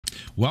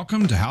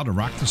Welcome to How to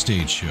Rock the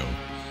Stage Show,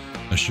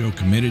 a show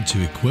committed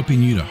to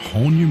equipping you to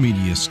hone your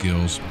media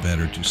skills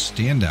better to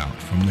stand out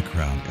from the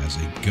crowd as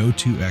a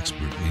go-to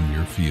expert in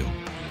your field.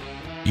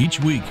 Each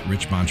week,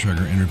 Rich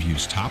Bontrager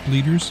interviews top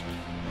leaders,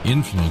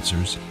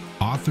 influencers,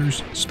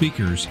 authors,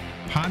 speakers,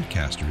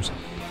 podcasters,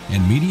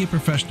 and media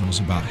professionals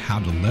about how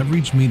to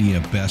leverage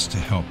media best to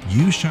help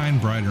you shine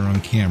brighter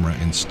on camera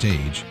and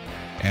stage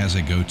as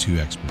a go-to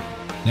expert.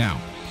 Now,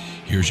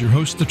 here's your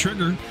host, The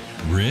Trigger,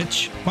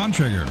 Rich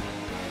Bontrager.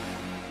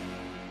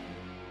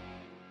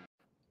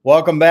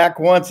 Welcome back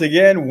once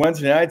again,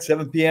 Wednesday night,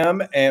 7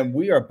 p.m., and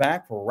we are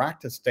back for Rock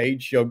the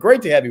Stage Show.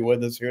 Great to have you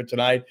with us here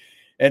tonight.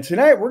 And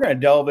tonight we're going to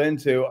delve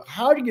into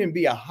how you can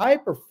be a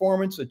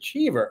high-performance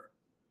achiever,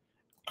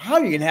 how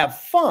you can have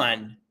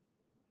fun,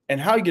 and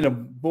how you can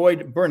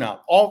avoid burnout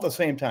all at the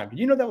same time. Did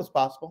you know that was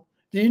possible?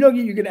 Did you know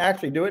you can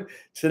actually do it?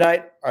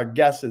 Tonight, our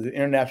guest is an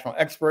international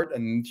expert,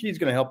 and she's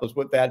going to help us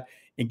with that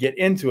and get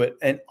into it.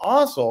 And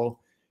also,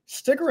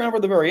 stick around for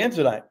the very end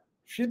tonight.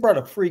 She's brought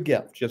a free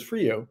gift just for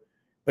you.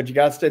 But you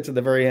got to stay to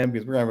the very end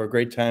because we're going to have a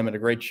great time and a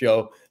great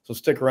show. So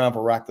stick around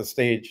for Rock the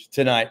Stage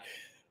tonight.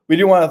 We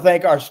do want to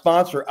thank our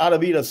sponsor,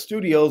 Audible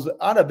Studios.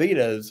 Audible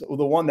is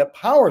the one that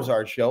powers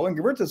our show and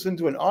converts us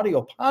into an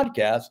audio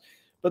podcast,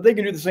 but they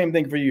can do the same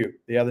thing for you.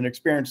 They have an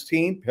experienced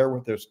team paired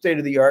with their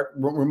state-of-the-art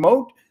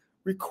remote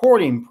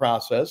recording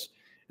process,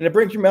 and it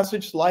brings your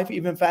message to life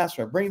even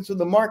faster. It brings it to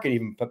the market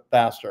even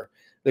faster.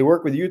 They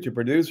work with you to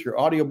produce your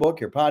audiobook,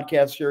 your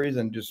podcast series,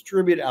 and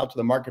distribute it out to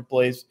the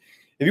marketplace.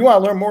 If you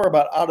want to learn more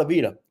about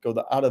Audible, go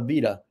to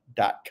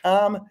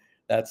Audible.com.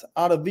 That's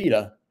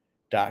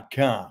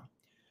Audible.com.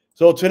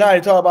 So tonight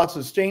it's all about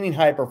sustaining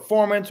high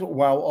performance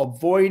while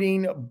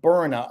avoiding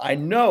burnout. I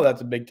know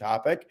that's a big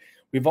topic.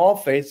 We've all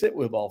faced it.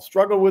 We've all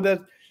struggled with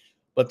it.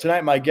 But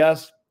tonight my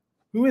guest,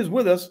 who is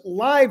with us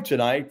live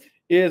tonight,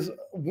 is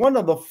one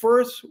of the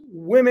first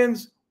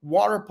women's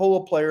water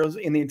polo players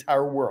in the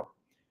entire world.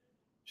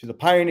 She's a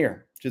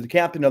pioneer. She's the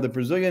captain of the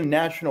Brazilian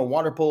National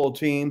Water Polo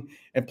team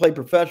and played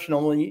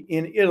professionally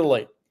in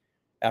Italy.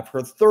 After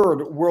her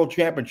third world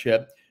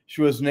championship,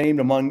 she was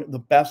named among the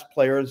best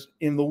players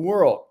in the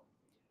world.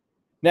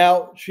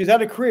 Now, she's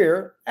had a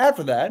career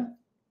after that.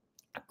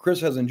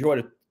 Chris has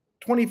enjoyed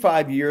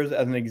 25 years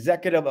as an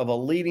executive of a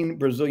leading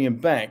Brazilian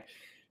bank.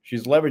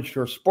 She's leveraged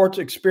her sports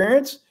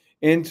experience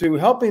into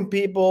helping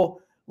people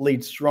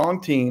lead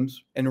strong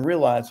teams and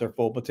realize their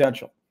full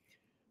potential.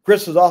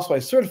 Chris is also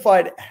a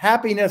certified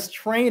happiness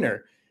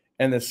trainer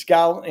and a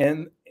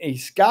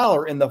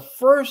scholar in the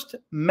first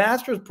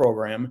master's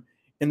program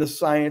in the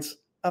science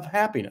of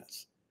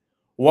happiness.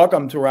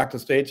 Welcome to Rock the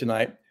Stage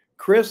tonight,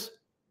 Cristiana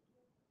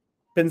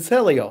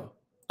Pinciroli.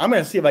 I'm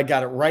going to see if I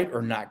got it right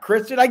or not.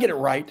 Chris, did I get it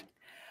right?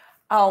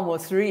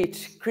 Almost,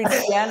 Rich.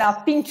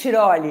 Cristiana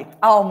Pinciroli.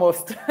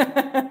 Almost.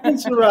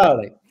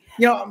 Pinciroli.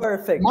 You know,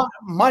 perfect.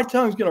 My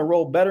tongue's going to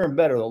roll better and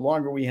better the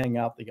longer we hang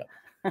out together.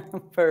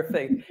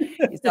 Perfect.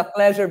 It's a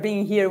pleasure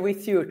being here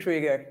with you,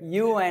 Trigger.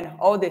 You and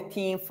all the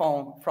team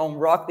from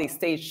Rock the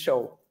Stage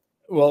Show.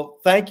 Well,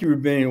 thank you for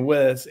being with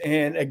us.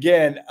 And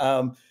again,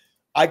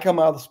 I come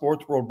out of the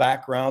sports world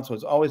background, so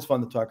it's always fun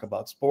to talk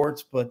about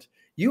sports. But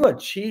you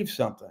achieved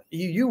something.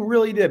 You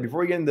really did.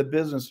 Before you get into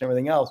business and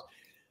everything else,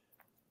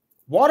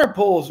 water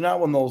polo is not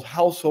one of those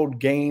household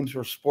games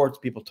or sports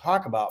people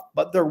talk about.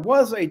 But there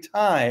was a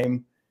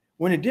time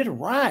when it did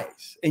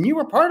rise, and you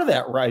were part of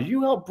that rise.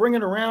 You helped bring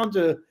it around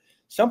to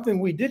something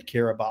we did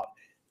care about.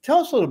 Tell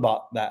us a little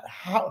about that.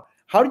 How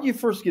did you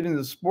first get into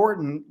the sport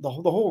and the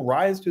whole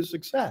rise to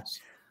success?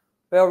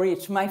 Well,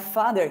 Rich, my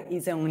father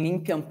is an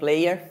Olympian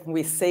player.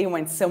 We say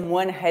when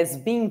someone has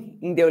been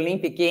in the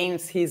Olympic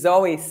Games, he's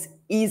always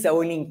is an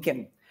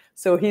Olympian.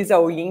 So he's an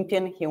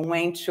Olympian. He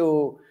went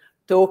to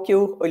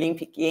Tokyo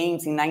Olympic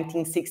Games in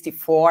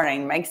 1964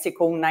 and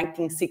Mexico in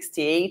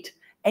 1968,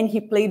 and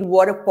he played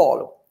water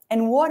polo.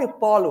 And water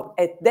polo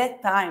at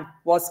that time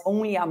was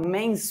only a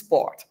men's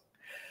sport.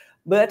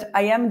 But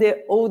I am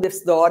the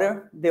oldest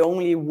daughter, the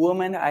only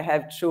woman. I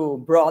have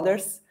two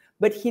brothers,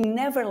 but he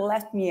never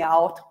left me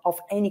out of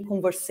any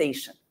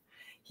conversation.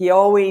 He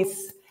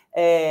always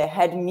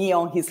had me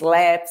on his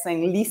laps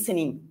and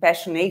listening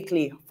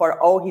passionately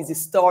for all his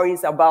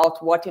stories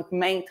about what it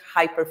meant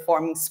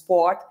high-performing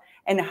sport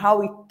and how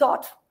he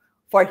thought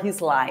for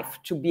his life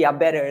to be a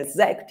better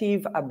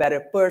executive, a better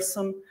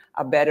person,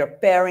 a better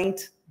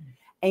parent.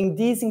 And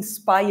this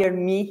inspired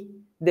me,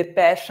 the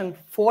passion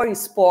for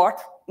sport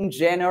in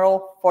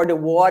general, for the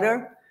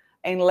water,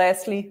 and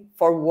lastly,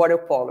 for water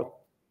polo.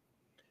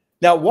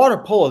 Now, water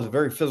polo is a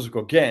very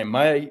physical game.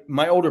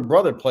 My older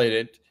brother played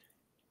it,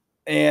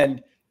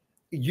 and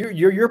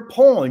you're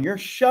pulling, you're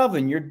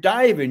shoving, you're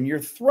diving, you're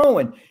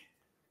throwing.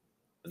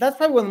 That's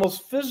probably one of the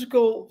most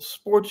physical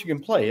sports you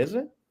can play,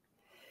 isn't it?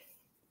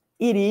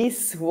 It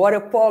is.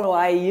 Water polo,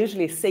 I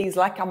usually say, is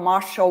like a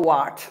martial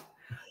art.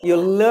 You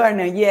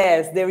learn,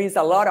 yes, there is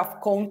a lot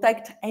of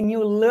contact, and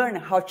you learn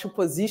how to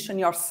position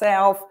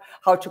yourself,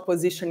 how to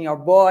position your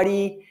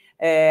body,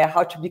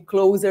 how to be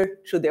closer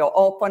to the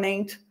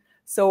opponent.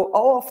 So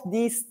all of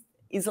this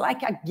is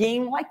like a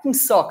game, like in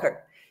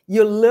soccer.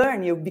 you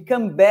learn, you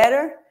become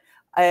better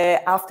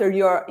after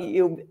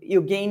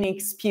you gain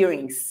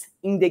experience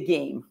in the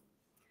game.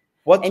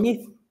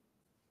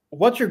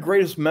 What's your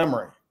greatest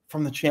memory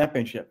from the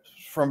championships,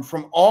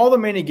 from all the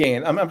many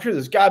games? I'm sure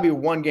there's got to be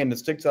one game that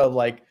sticks out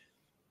like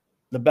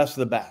the best of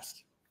the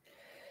best.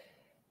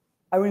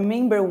 I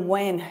remember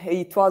when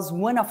it was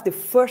one of the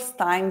first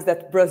times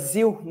that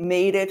Brazil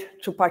made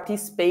it to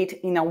participate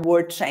in a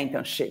world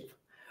championship.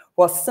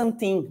 Was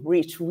something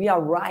rich. We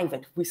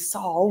arrived, we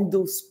saw all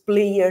those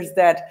players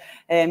that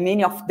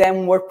many of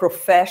them were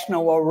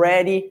professional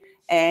already,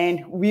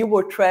 and we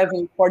were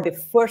traveling for the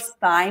first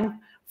time,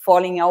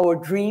 following our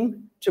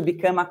dream to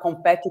become a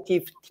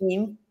competitive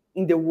team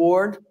in the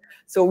world.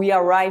 So we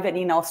arrived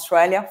in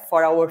Australia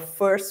for our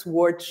first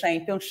world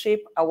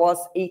championship. I was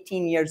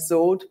 18 years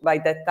old by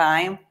that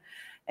time.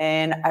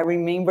 And I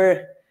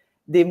remember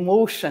the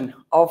emotion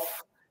of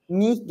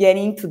me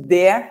getting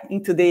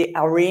into the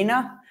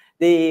arena,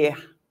 the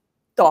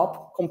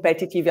top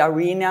competitive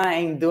arena,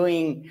 and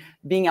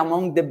being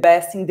among the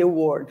best in the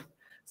world.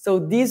 So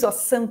this was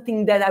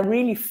something that I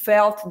really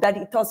felt that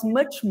it was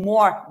much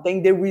more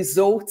than the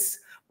results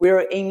we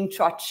were aiming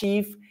to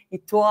achieve.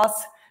 It was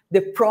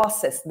the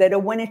process that I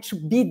wanted to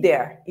be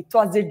there. It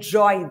was the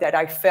joy that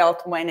I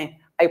felt when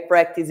I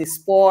practiced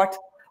sport,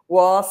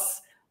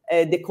 was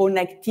the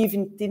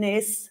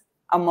connectiveness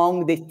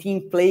among the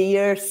team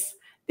players,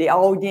 the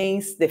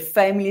audience, the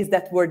families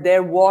that were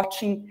there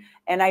watching.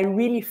 And I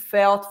really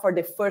felt for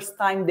the first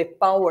time the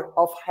power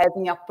of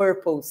having a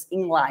purpose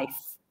in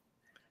life.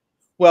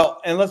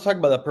 Well, and let's talk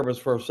about that purpose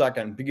for a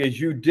second, because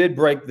you did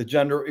break the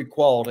gender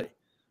equality.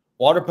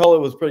 Water polo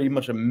was pretty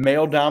much a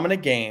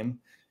male-dominant game.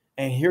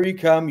 And here you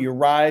come, you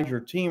rise, your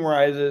team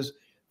rises,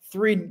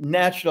 3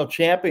 national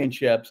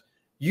championships.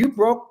 You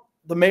broke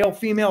the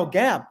male-female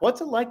gap.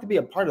 What's it like to be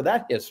a part of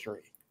that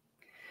history?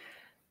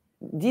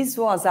 This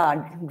was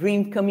a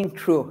dream coming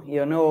true,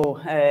 you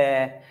know.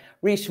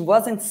 Rich,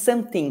 wasn't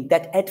something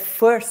that at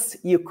first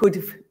you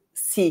could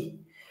see.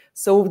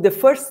 So the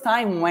first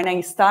time when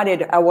I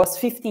started, I was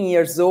 15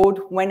 years old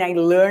when I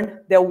learned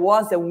there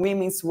was a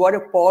women's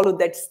water polo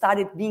that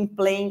started being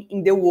playing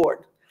in the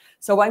world.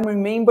 So I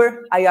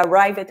remember I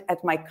arrived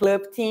at my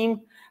club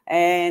team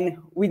and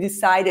we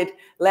decided,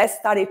 let's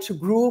start to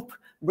group,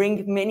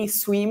 bring many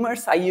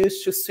swimmers. I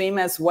used to swim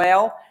as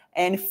well.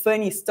 And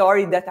funny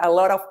story that a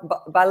lot of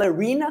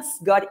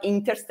ballerinas got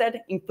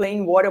interested in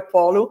playing water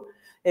polo.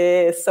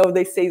 So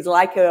they say it's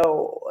like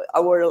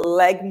our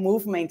leg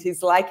movement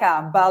is like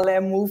a ballet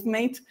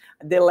movement,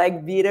 the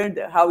leg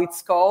beater, how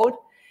it's called.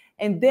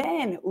 And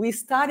then we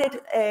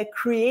started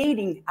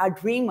creating a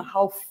dream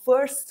how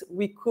first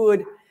we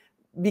could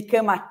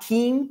become a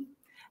team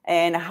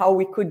and how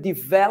we could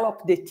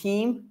develop the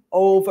team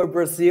over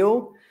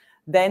Brazil.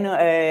 Then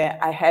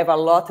I have a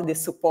lot of the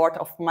support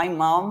of my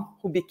mom,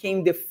 who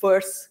became the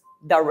first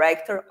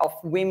director of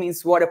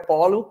women's water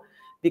polo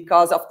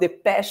because of the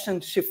passion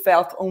she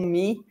felt on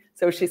me.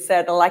 So she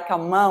said, like a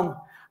mom,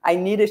 I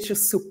needed to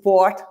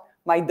support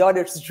my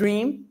daughter's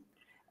dream.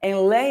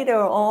 And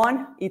later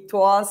on, it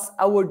was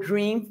our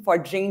dream for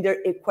gender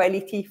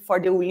equality for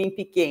the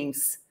Olympic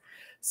Games.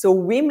 So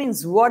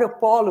women's water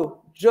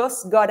polo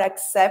just got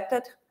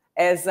accepted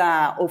as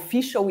an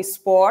official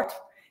sport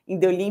in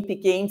the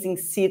Olympic Games in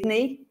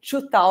Sydney,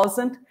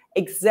 2000,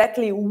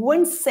 exactly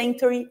 1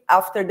 century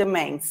after the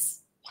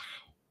men's. Wow.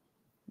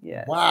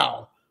 Yes.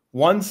 Wow.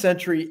 1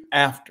 century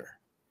after.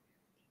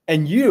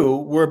 And you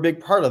were a big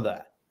part of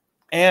that.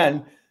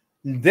 And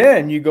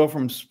then you go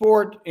from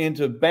sport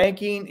into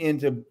banking,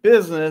 into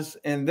business,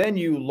 and then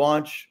you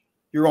launch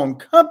your own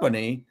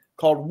company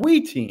called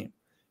Weteam.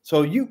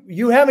 So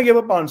you haven't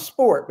given up on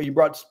sport, but you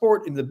brought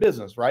sport into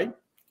business, right?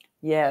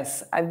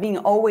 Yes, I've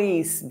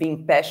always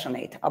been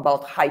passionate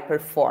about high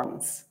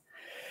performance.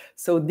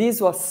 So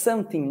this was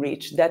something,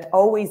 Rich, that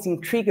always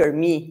intrigued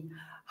me,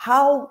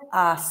 how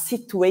a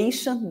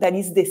situation that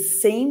is the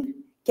same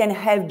can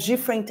have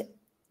different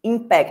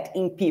impact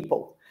in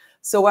people.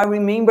 So I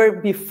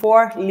remember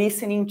before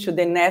listening to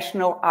the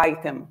national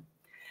item,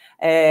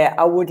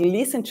 I would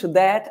listen to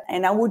that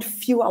and I would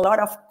feel a lot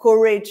of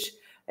courage,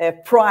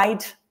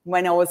 pride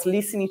when I was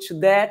listening to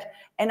that.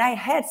 And I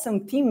had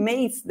some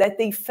teammates that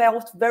they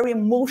felt very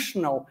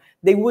emotional.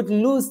 They would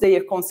lose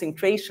their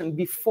concentration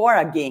before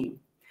a game.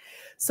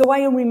 So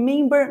I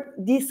remember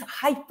this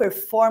high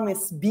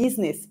performance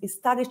business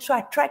started to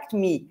attract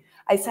me.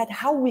 I said,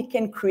 how we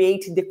can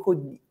create the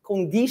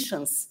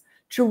conditions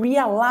to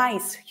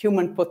realize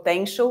human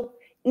potential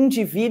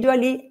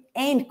individually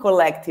and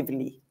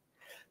collectively.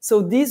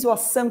 So this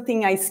was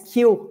something, a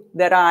skill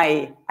that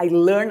I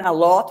learned a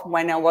lot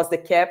when I was the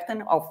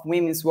captain of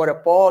women's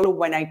water polo,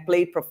 when I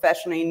played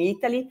professionally in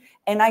Italy.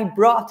 And I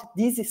brought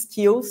these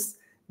skills,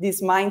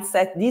 this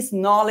mindset, this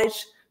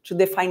knowledge to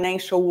the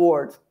financial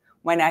world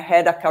when I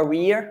had a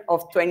career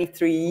of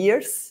 23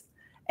 years.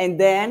 And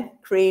then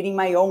creating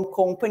my own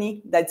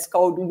company that's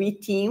called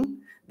Weteam,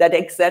 that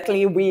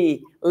exactly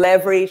we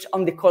leverage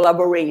on the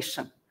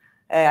collaboration.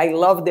 I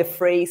love the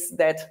phrase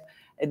that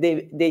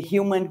the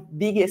human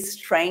biggest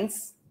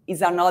strength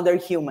is another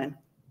human.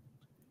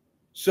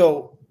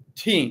 So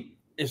team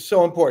is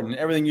so important in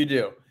everything you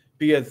do,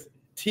 because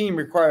team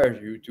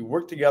requires you to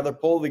work together,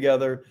 pull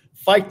together,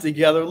 fight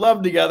together,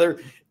 love together.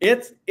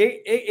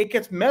 It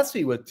gets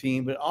messy with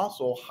team, but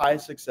also high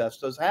success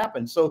does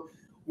happen. So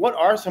what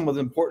are some of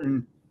the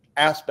important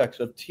aspects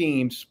of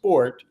team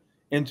sport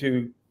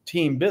into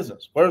team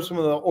business? What are some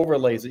of the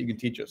overlays that you can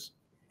teach us?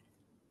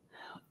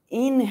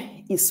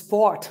 In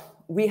sport,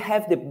 we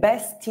have the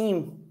best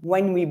team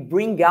when we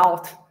bring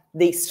out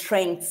the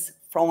strengths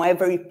from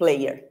every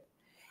player.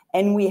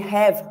 And we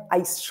have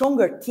a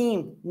stronger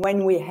team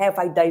when we have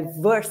a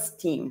diverse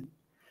team.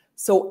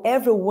 So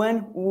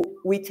everyone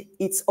with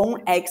its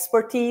own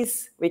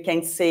expertise, we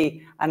can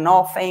say an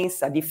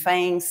offense, a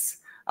defense,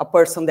 a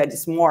person that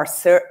is more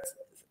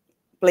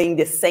playing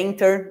the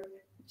center,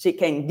 she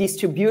can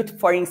distribute,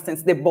 for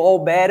instance, the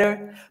ball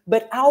better.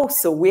 But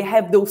also we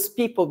have those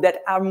people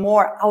that are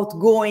more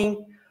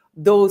outgoing,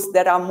 those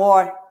that are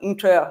more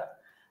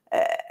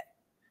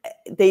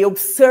they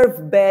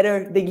observe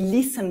better, they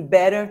listen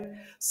better.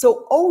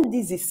 So all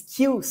these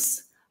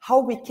skills, how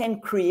we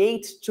can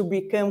create to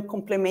become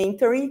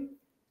complementary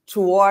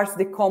towards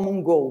the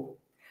common goal.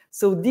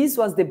 So this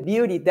was the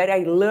beauty that I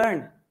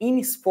learned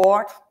in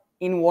sport,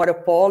 in water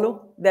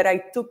polo, that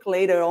I took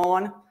later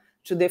on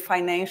to the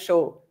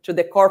financial, to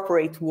the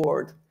corporate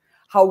world.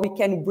 How we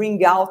can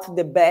bring out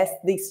the best,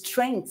 the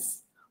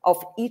strengths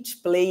of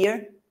each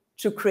player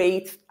to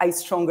create a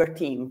stronger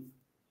team.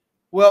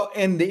 Well,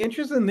 and the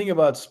interesting thing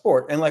about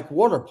sport, and like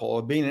water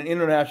polo being an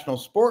international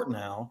sport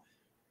now,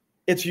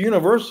 it's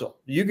universal.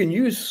 You can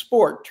use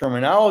sport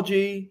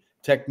terminology,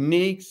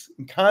 techniques,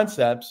 and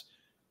concepts,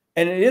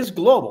 and it is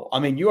global. I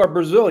mean, you are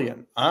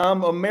Brazilian,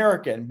 I'm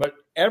American, but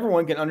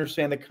everyone can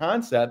understand the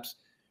concepts.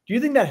 Do you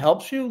think that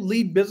helps you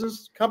lead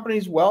business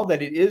companies well,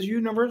 that it is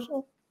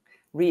universal?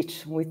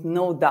 Rich, with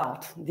no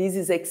doubt. This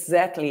is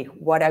exactly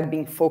what I've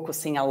been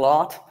focusing a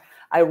lot.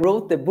 I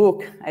wrote the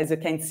book, as you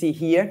can see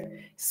here,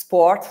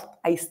 Sport,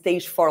 a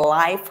Stage for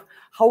Life,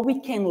 how we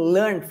can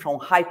learn from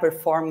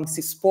high-performance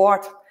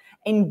sport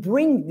and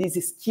bring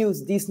these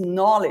skills, this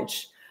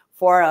knowledge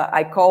for,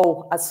 I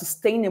call a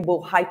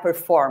sustainable high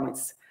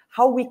performance,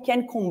 how we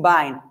can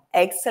combine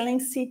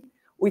excellency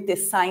with the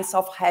science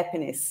of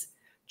happiness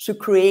to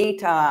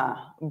create,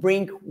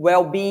 bring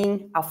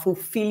well-being, a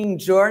fulfilling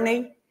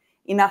journey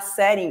in a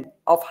setting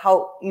of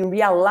how in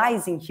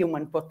realizing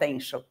human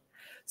potential.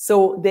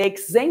 So the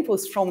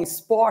examples from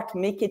sport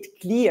make it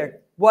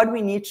clear what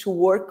we need to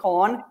work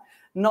on,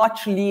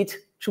 not to lead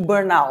to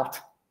burnout.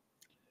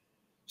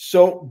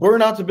 So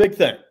burnout's a big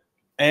thing.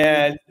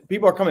 And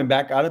people are coming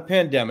back out of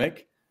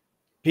pandemic.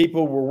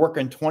 People were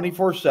working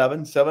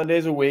 24/7, 7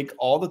 days a week,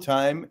 all the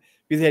time,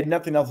 because they had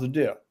nothing else to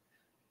do.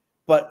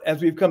 But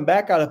as we've come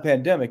back out of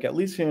pandemic, at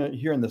least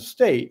here in the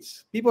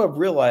States, people have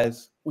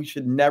realized we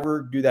should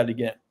never do that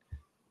again,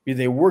 because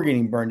they were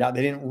getting burned out.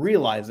 They didn't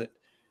realize it.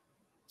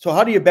 So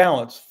how do you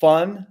balance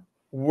fun,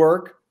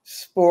 work,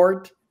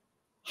 sport,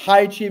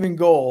 high achieving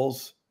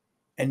goals,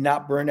 and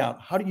not burn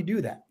out? How do you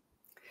do that?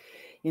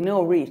 You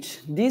know, Rich,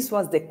 this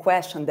was the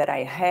question that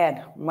I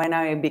had when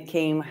I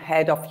became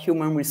head of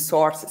human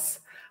resources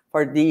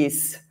for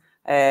this,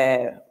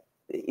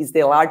 is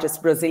the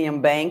largest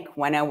Brazilian bank.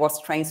 When I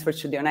was transferred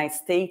to the United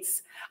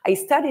States, I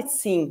started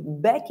seeing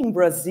back in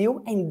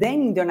Brazil and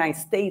then in the United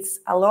States,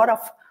 a lot of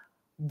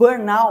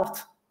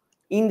burnout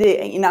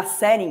in a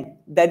setting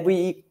that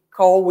we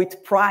call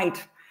with pride,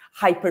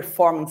 high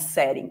performance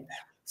setting.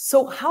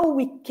 So how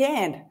we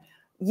can,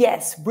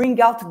 yes,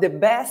 bring out the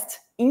best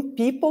in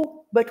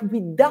people, but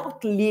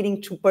without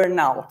leading to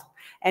burnout.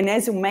 And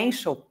as you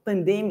mentioned,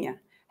 pandemic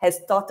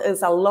has taught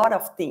us a lot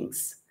of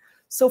things.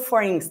 So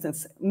for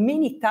instance,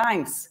 many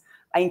times,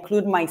 I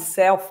include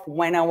myself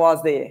when I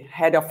was the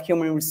head of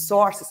human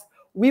resources,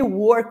 we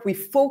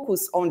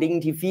focus on the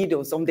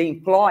individuals, on the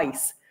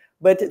employees,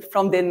 but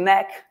from the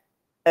neck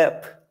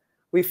up,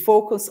 we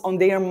focus on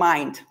their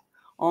mind,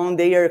 on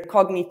their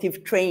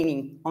cognitive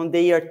training, on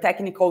their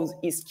technical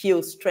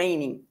skills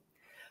training.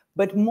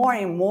 But more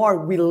and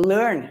more we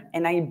learn,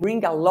 and I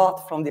bring a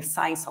lot from the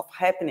science of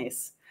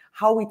happiness,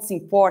 how it's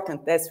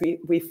important that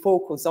we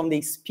focus on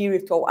the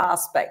spiritual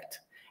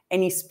aspect.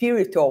 And in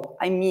spiritual,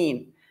 I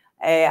mean,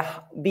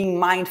 being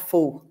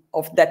mindful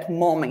of that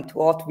moment,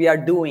 what we are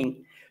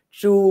doing,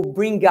 to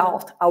bring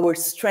out our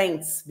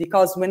strengths.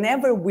 Because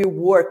whenever we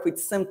work with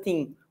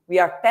something we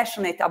are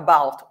passionate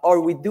about,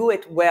 or we do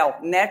it well,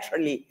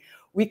 naturally,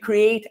 we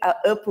create an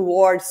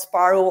upward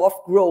spiral of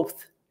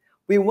growth.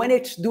 We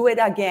wanted to do it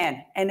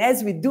again. And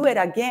as we do it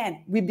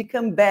again, we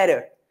become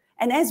better.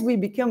 And as we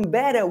become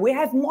better, we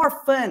have more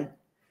fun.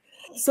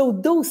 So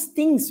those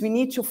things we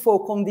need to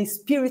focus on the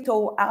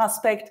spiritual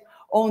aspect,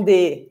 on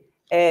the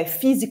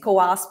physical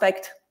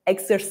aspect.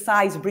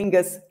 Exercise brings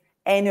us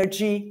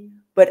energy,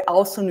 but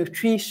also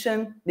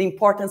nutrition, the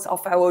importance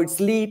of our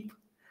sleep,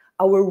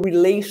 our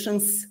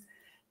relations.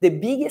 The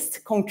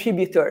biggest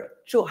contributor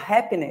to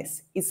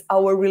happiness is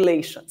our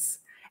relations,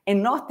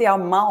 and not the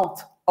amount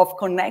of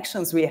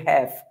connections we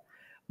have,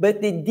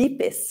 but the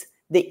deepest,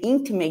 the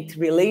intimate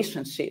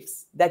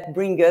relationships that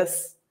bring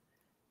us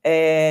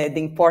the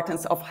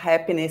importance of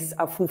happiness,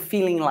 a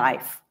fulfilling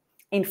life.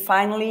 And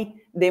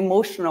finally, the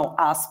emotional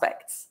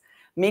aspects.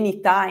 Many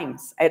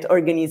times at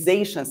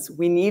organizations,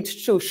 we need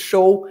to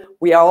show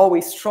we are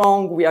always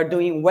strong, we are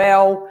doing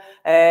well,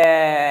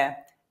 and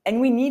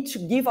we need to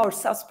give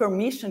ourselves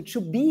permission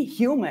to be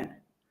human,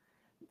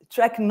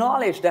 to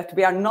acknowledge that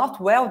we are not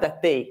well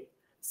that day.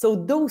 So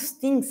those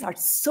things are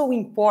so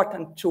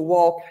important to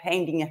walk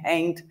hand in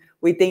hand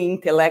with the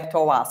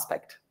intellectual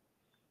aspect.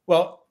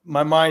 Well,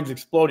 my mind's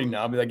exploding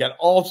now because I got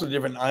all sorts of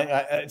different.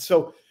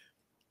 So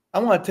I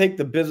want to take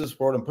the business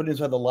world and put it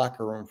inside the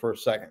locker room for a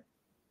second.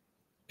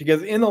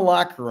 Because in the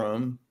locker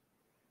room,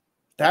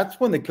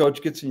 that's when the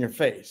coach gets in your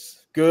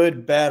face,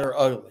 good, bad, or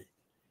ugly.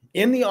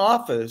 In the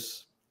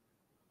office,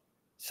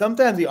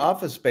 sometimes the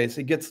office space,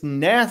 it gets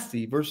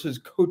nasty versus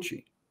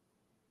coaching.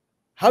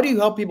 How do you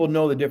help people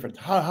know the difference?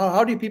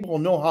 How do people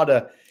know how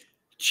to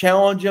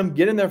challenge them,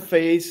 get in their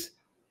face,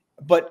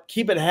 but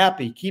keep it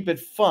happy, keep it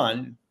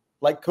fun,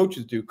 like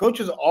coaches do?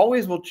 Coaches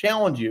always will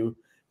challenge you,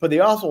 but they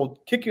also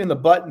will kick you in the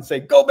butt and say,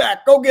 go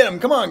back, go get them.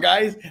 Come on,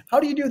 guys. How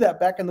do you do that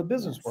back in the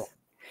business world?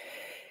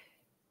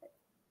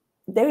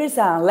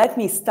 Let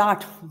me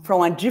start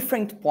from a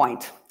different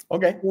point.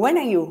 Okay. When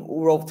I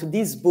wrote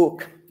this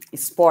book,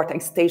 Sport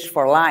and Stage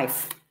for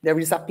Life, there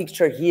is a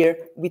picture here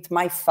with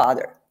my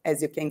father,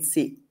 as you can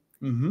see.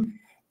 Mm-hmm.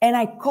 And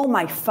I call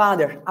my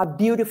father a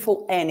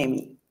beautiful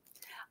enemy.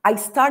 I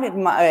started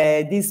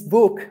this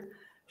book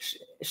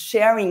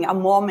sharing a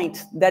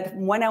moment that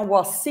when I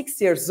was 6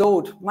 years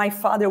old, my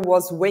father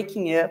was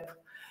waking me up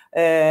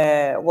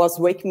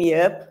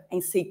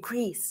and say,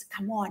 Chris,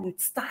 come on,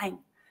 it's time,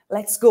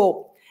 let's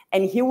go.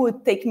 And he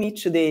would take me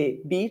to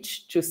the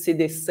beach to see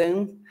the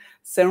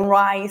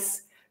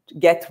sunrise, to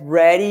get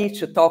ready,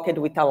 to talk it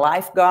with a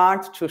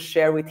lifeguard, to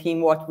share with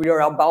him what we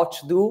were about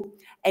to do.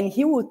 And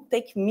he would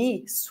take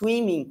me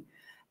swimming.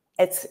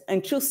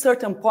 Until a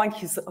certain point,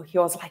 he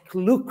was like,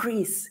 look,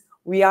 Chris,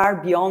 we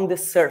are beyond the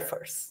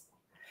surfers.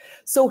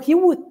 So he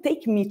would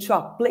take me to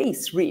a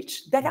place,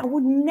 Rich, that I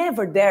would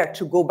never dare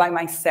to go by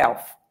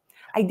myself.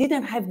 I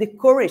didn't have the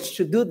courage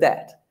to do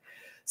that.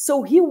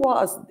 So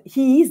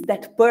he is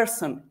that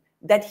person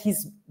that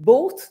he's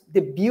both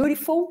the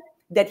beautiful,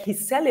 that he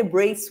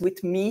celebrates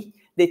with me,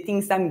 the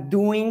things I'm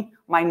doing,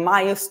 my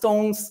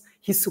milestones,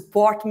 he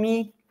supports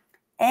me.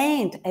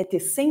 And at the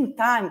same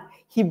time,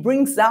 he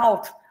brings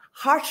out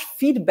harsh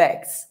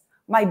feedbacks,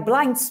 my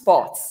blind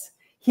spots.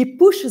 He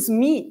pushes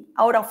me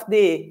out of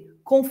the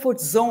comfort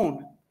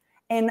zone.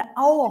 And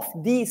all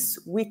of this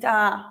with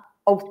an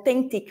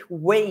authentic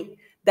way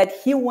that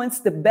he wants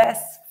the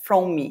best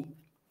from me.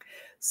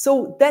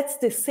 So that's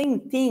the same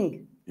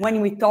thing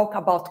when we talk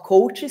about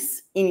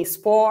coaches in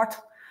sport,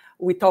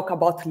 we talk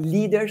about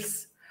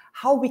leaders,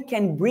 how we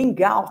can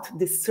bring out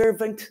the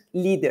servant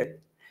leader,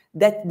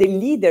 that the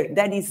leader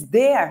that is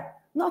there,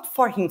 not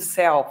for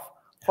himself,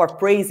 for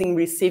praising,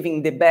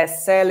 receiving the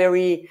best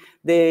salary,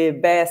 the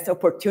best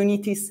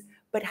opportunities,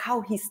 but how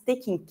he's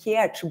taking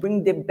care to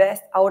bring the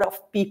best out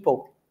of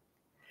people.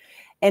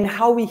 And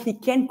how he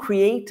can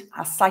create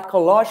a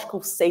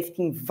psychological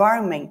safety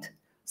environment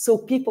so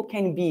people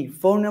can be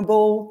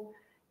vulnerable,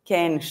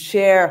 can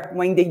share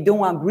when they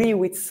don't agree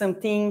with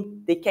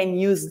something, they can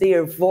use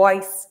their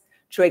voice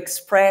to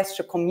express,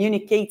 to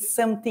communicate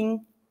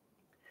something.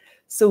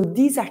 So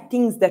these are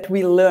things that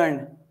we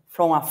learn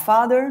from a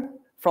father,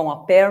 from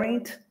a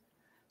parent,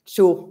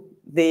 to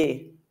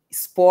the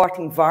sport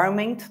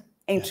environment,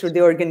 and to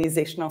the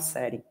organizational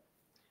setting.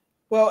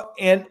 Well,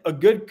 and a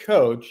good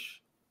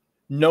coach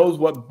knows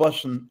what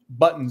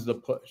buttons to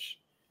push.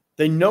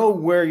 They know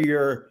where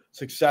your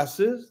success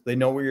is, they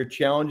know where your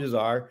challenges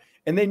are,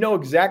 and they know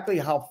exactly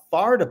how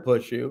far to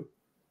push you,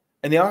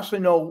 and they also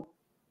know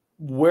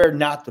where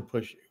not to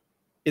push you.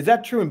 Is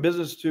that true in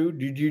business too?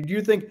 Do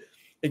you think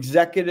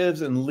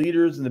executives and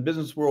leaders in the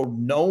business world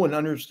know and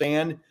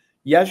understand,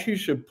 yes, you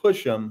should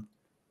push them,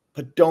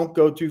 but don't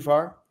go too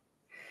far?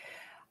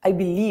 I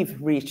believe,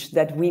 Rich,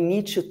 that we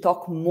need to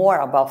talk more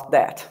about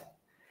that,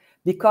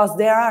 because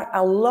there are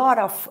a lot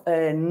of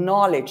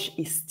knowledge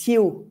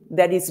still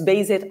that is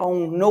based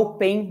on no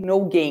pain,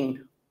 no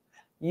gain.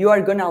 You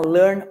are going to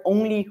learn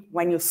only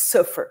when you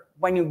suffer,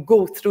 when you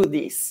go through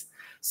this.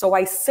 So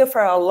I suffer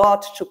a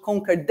lot to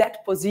conquer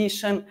that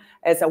position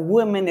as a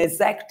woman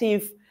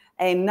executive.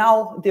 And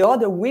now the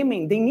other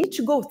women, they need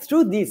to go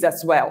through this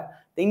as well.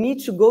 They need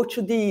to go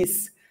to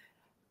these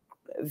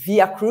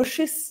via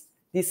crucis,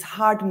 these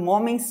hard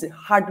moments,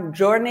 hard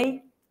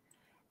journey.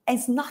 And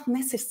it's not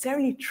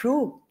necessarily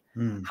true.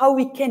 How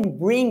we can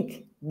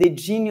bring the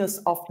genius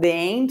of the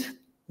end?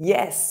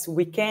 Yes,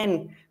 we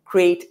can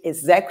create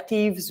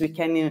executives, we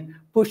can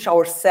push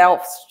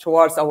ourselves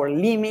towards our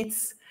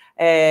limits,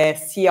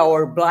 see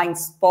our blind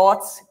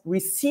spots,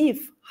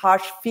 receive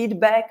harsh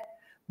feedback,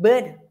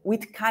 but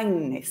with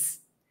kindness,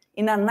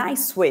 in a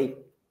nice way.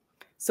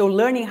 So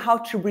learning how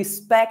to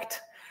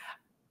respect.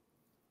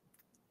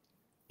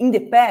 In the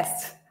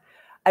past,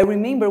 I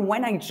remember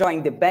when I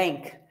joined the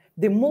bank,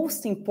 the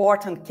most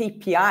important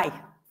KPI,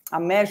 a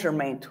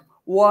measurement,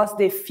 was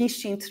the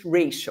efficient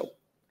ratio.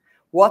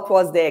 what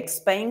was the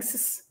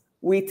expenses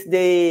with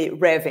the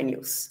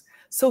revenues.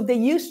 So they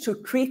used to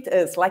treat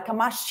us like a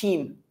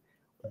machine,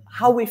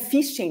 how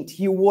efficient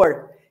you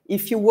were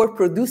if you were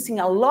producing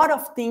a lot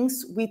of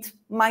things with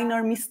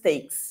minor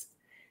mistakes.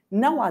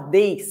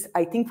 Nowadays,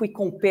 I think we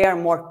compare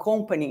more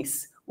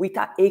companies with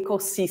an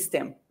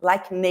ecosystem,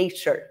 like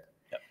nature.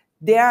 Yep.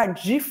 There are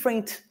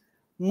different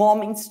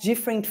moments,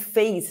 different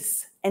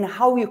phases, and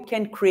how you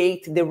can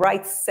create the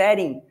right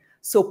setting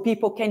so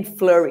people can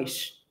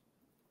flourish.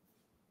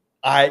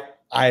 I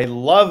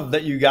love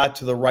that you got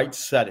to the right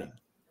setting.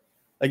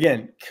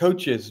 Again,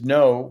 coaches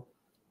know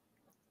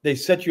they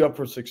set you up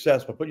for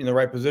success by putting you in the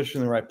right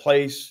position, in the right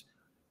place,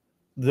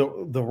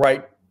 the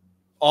right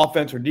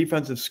offense or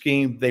defensive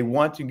scheme. They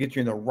want to get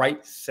you in the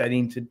right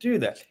setting to do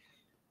that.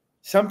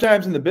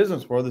 Sometimes in the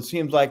business world, it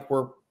seems like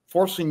we're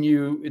forcing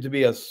you to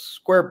be a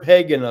square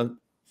peg in a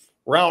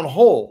round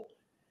hole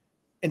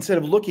instead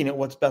of looking at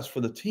what's best for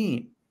the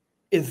team.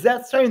 Is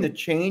that starting to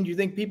change? You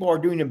think people are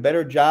doing a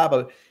better job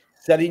of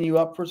setting you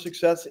up for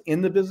success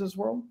in the business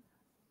world?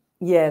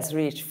 Yes,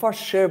 Rich, for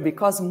sure,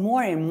 because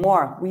more and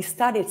more we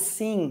started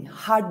seeing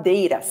hard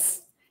data.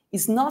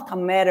 It's not a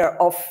matter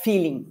of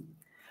feeling.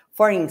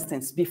 For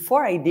instance,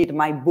 before I did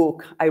my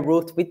book I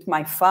wrote with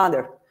my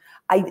father,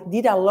 I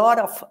did a lot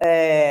of,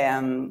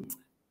 I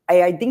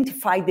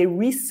identified the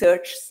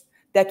research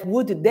that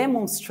would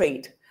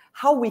demonstrate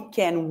how we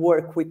can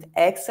work with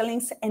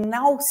excellence and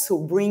also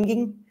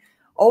bringing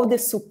all the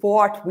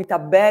support with a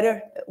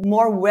better,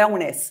 more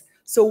wellness.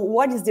 So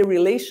what is the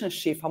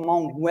relationship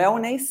among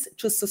wellness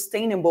to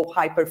sustainable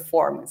high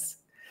performance?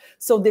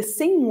 So the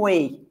same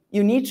way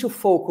you need to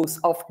focus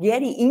of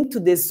getting into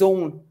the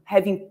zone,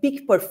 having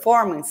peak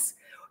performance,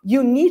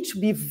 you need to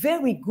be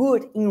very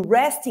good in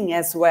resting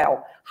as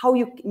well, how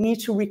you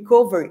need to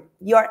recover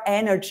your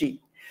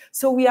energy.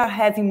 So we are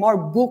having more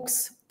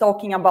books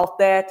talking about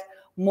that,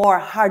 more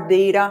hard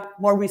data,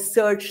 more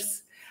research.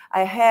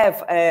 I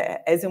have,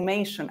 as you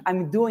mentioned,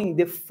 I'm doing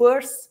the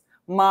first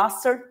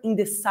master in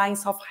the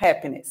science of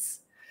happiness.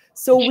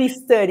 So we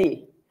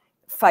study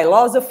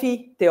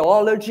philosophy,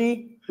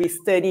 theology, we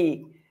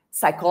study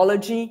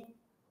psychology.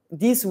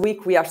 This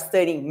week we are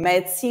studying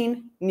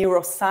medicine,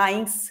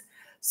 neuroscience.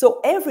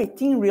 So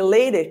everything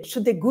related to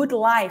the good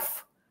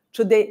life,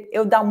 to the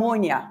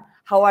eudaimonia,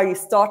 how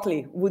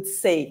Aristotle would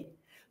say.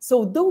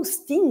 So those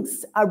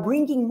things are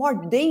bringing more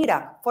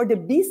data for the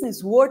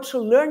business world to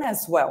learn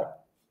as well.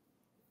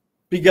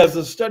 Because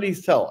the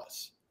studies tell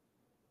us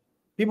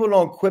people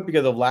don't quit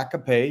because of lack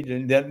of pay,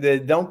 and they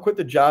don't quit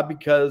the job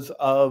because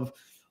of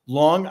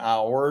long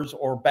hours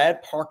or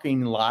bad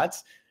parking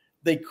lots.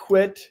 They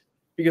quit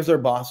because their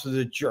boss is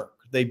a jerk.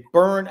 They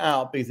burn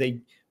out because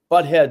they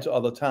butt heads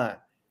all the time.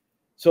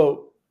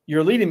 So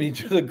you're leading me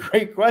to the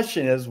great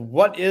question is,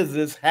 what is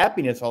this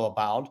happiness all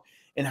about?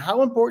 And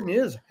how important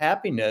is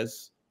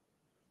happiness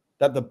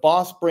that the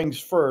boss brings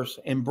first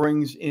and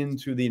brings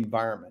into the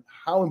environment?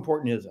 How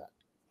important is that?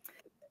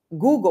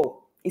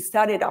 Google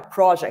started a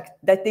project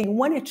that they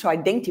wanted to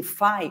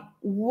identify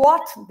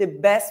what the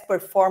best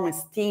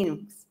performance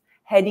teams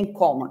had in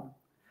common.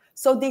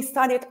 So they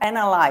started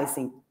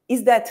analyzing,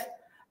 is that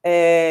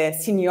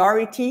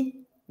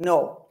seniority?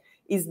 No.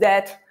 Is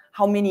that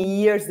how many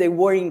years they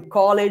were in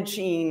college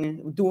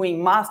in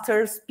doing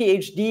masters,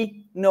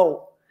 PhD?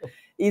 No.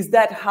 Is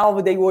that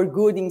how they were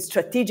good in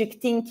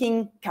strategic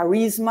thinking,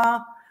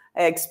 charisma,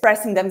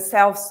 expressing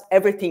themselves,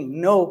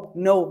 everything? No,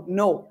 no,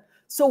 no.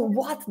 So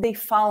what they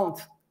found,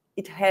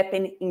 it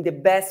happened in the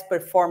best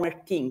performer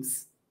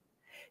teams.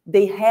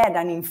 They had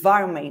an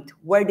environment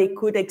where they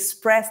could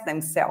express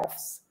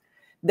themselves.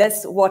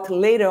 That's what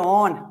later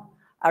on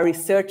a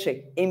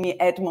researcher, Amy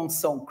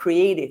Edmondson,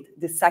 created,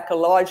 the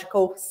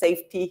psychological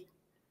safety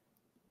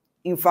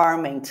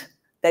environment.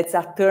 That's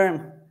a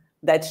term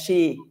that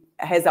she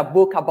has a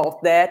book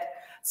about that.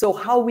 So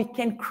how we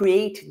can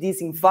create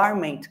this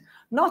environment,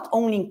 not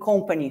only in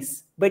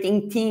companies, but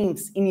in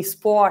teams, in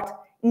sport,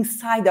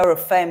 inside our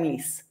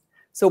families,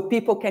 so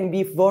people can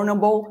be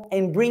vulnerable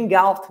and bring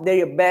out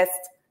their best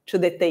to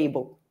the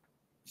table.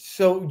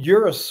 So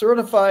you're a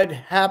certified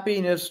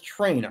happiness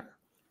trainer.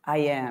 I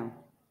am.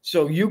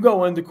 So you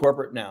go into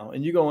corporate now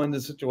and you go into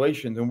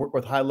situations and work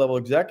with high-level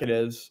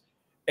executives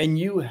and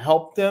you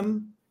help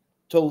them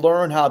to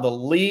learn how to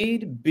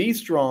lead, be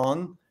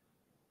strong,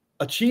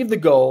 achieve the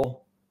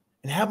goal,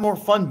 and have more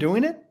fun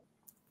doing it?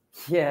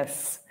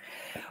 Yes.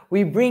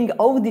 We bring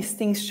all these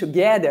things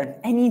together,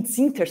 and it's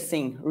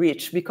interesting,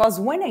 Rich, because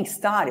when I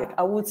started,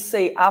 I would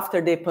say after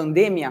the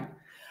pandemic,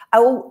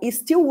 I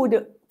still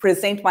would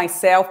present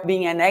myself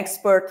being an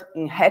expert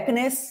in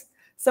happiness.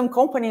 Some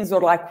companies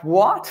were like,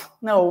 what?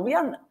 No, we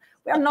are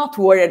not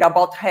worried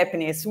about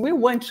happiness. We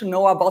want to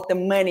know about the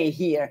money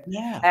here,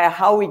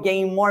 how we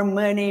gain more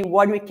money,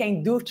 what we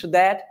can do to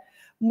that.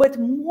 But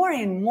more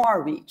and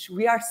more, Rich,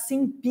 we are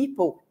seeing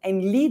people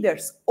and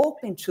leaders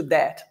open to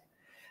that.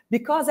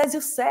 Because as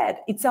you said,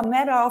 it's a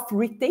matter of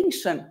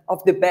retention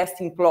of the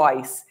best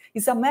employees.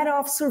 It's a matter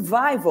of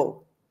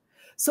survival.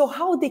 So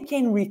how they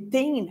can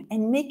retain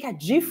and make a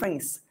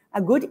difference,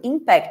 a good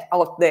impact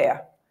out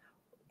there.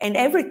 And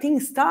everything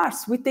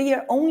starts with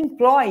their own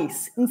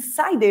employees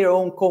inside their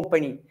own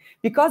company.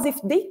 Because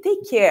if they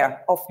take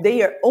care of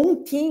their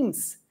own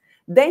teams,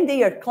 then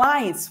their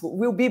clients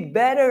will be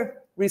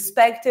better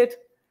respected,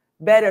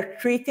 better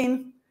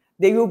treated,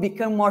 they will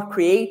become more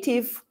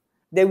creative,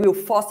 they will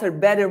foster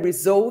better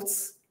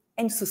results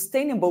and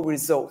sustainable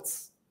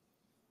results.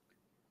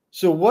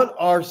 So what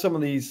are some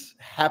of these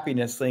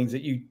happiness things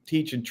that you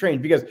teach and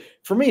train? Because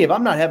for me, if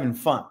I'm not having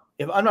fun,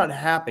 if I'm not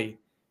happy,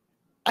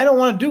 I don't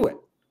want to do it.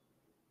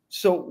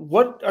 So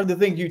what are the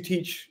things you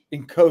teach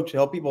and coach to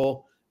help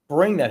people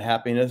bring that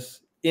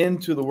happiness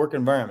into the work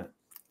environment?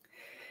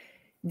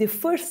 The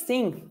first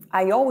thing,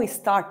 I always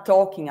start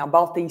talking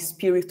about the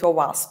spiritual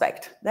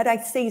aspect that I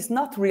say is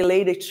not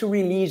related to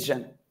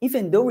religion,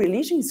 even though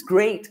religion is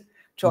great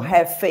to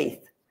have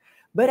faith.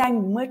 But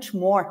I'm much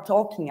more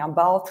talking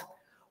about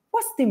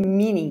what's the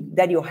meaning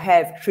that you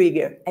have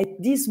triggered at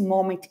this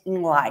moment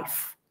in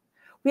life.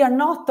 We are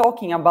not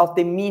talking about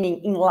the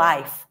meaning in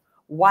life.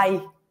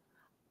 Why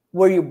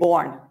were you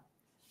born?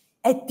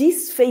 At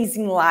this phase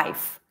in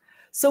life.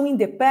 So in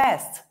the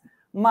past,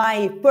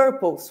 my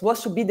purpose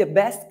was to be the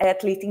best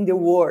athlete in the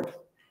world,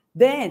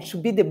 then to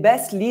be the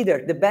best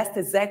leader, the best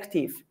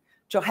executive,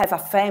 to have a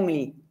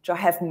family, to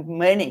have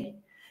money,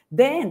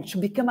 then to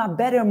become a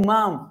better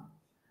mom.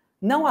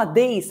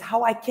 Nowadays,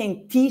 how I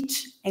can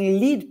teach and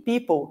lead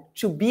people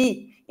to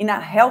be in a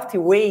healthy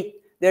way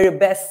their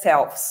best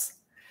selves.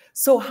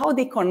 So how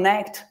they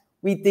connect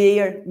with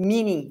their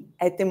meaning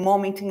at the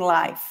moment in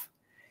life.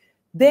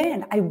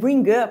 Then I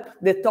bring up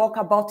the talk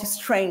about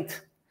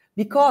strength.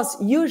 Because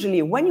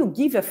usually when you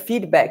give a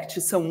feedback to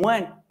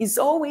someone, it's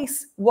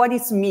always what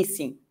is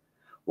missing,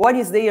 what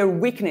is their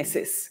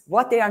weaknesses,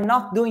 what they are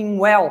not doing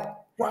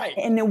well. Right.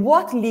 And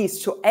what leads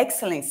to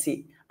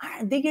excellency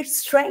are their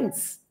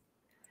strengths.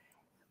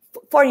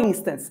 For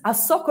instance, a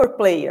soccer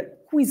player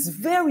who is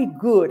very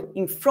good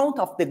in front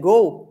of the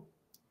goal,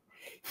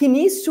 he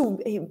needs to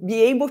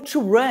be able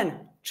to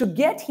run, to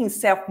get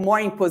himself more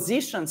in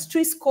positions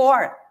to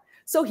score.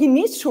 So he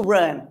needs to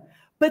run.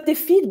 But the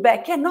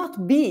feedback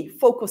cannot be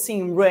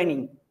focusing on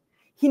running.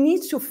 He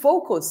needs to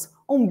focus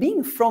on being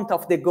in front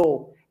of the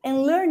goal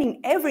and learning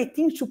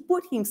everything to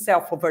put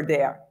himself over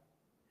there.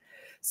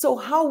 So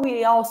how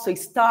we also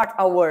start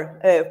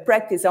our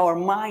practice, our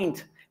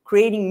mind,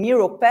 creating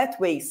neural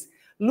pathways,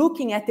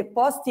 looking at the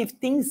positive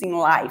things in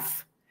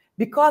life.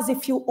 Because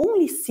if you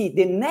only see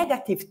the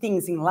negative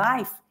things in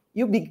life,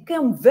 you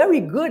become very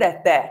good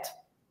at that.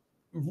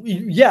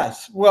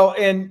 Yes. Well,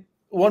 and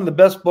one of the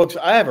best books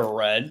I ever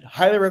read,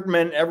 highly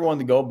recommend everyone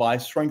to go buy,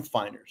 Strength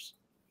Finders.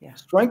 Yeah.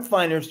 Strength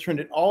Finders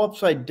turned it all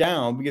upside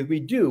down because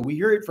we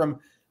hear it from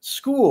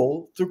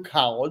school through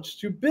college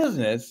through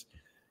business.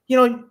 You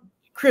know,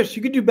 Chris,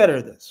 you could do better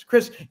at this.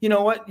 Chris, you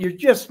know what? You're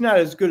just not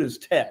as good as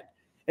Ted.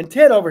 And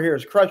Ted over here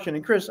is crushing.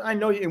 And Chris, I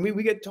know you, and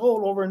we get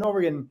told over and over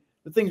again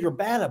the things we're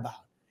bad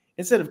about.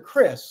 Instead of,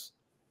 Chris,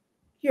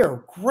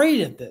 you're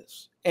great at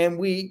this. And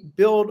we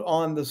build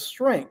on the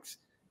strengths.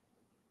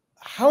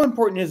 How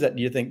important is that,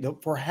 do you think,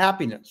 for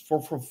happiness,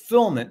 for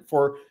fulfillment,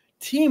 for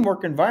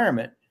teamwork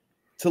environment,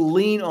 to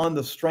lean on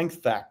the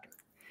strength factor?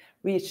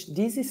 Rich,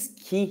 this is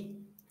key.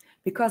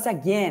 Because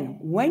again,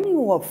 when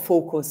you are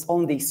focused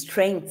on the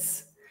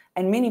strengths,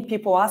 and many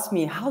people ask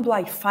me, how do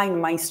I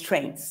find my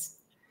strengths?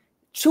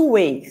 Two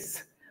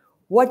ways.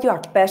 What you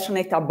are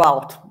passionate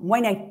about.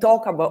 When I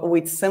talk about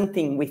with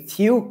something with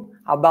you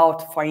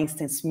about, for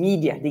instance,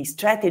 media, the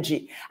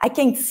strategy, I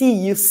can see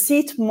you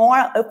sit more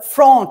up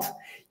front.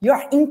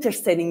 You're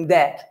interested in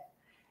that.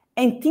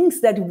 And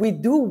things that we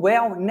do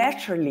well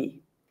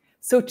naturally.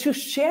 So to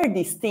share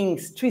these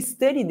things, to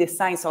study the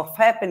science of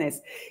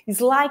happiness,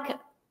 is like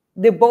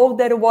the ball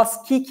that was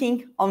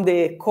kicking on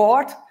the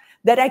court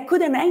that I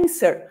couldn't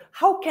answer.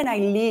 How can I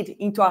lead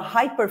into a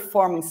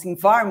high-performance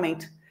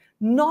environment,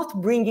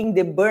 not bringing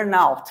the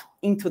burnout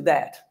into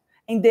that?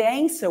 And the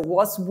answer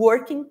was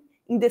working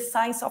in the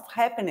science of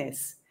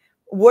happiness,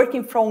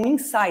 working from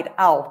inside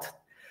out.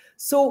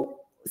 So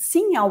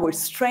seeing our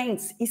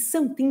strengths is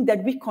something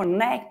that we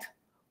connect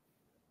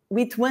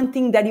with one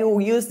thing that you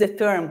use the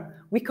term.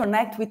 We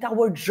connect with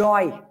our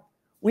joy,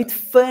 with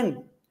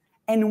fun.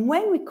 And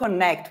when we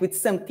connect with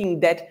something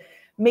that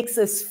makes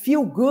us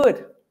feel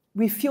good,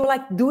 we feel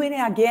like doing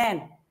it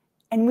again.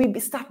 And we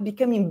start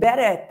becoming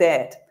better at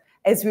that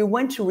as we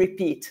want to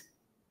repeat.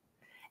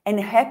 And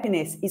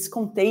happiness is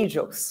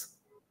contagious.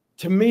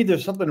 To me,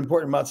 there's something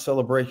important about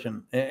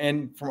celebration.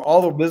 And from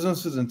all the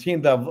businesses and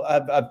teams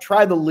I've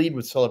tried to lead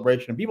with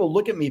celebration, people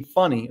look at me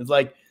funny. It's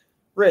like,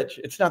 Rich,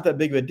 it's not that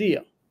big of a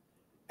deal.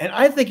 And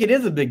I think it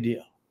is a big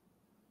deal.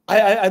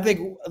 I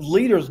think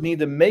leaders need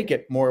to make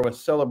it more of a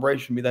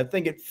celebration because I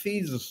think it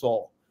feeds the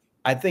soul.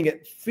 I think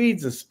it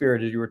feeds the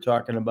spirit, as you were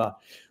talking about.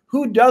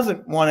 Who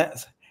doesn't want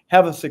to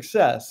have a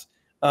success?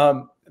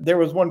 There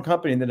was one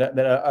company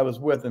that I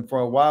was with, and for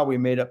a while we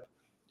made up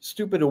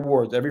stupid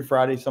awards. Every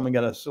Friday, someone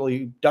got a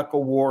silly duck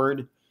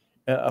award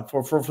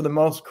for the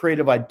most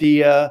creative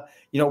idea.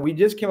 You know, we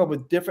just came up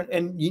with different.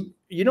 And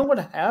you know what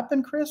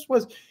happened, Chris,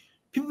 was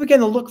people began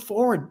to look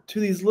forward to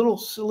these little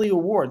silly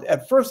awards.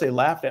 At first, they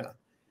laughed at them.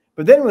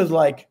 But then it was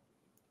like,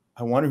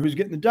 I wonder who's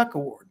getting the Duck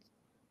Award.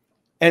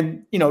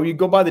 And, you know, you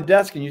go by the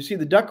desk and you see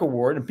the Duck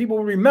Award and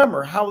people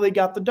remember how they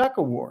got the Duck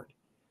Award.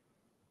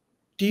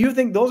 Do you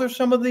think those are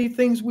some of the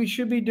things we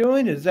should be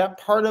doing? Is that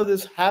part of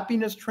this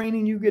happiness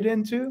training you get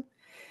into?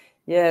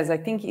 Yes, I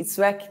think it's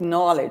to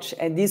acknowledge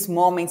at these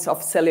moments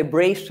of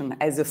celebration,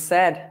 as you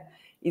said,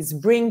 is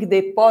bring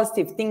the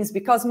positive things,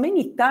 because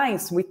many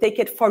times we take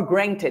it for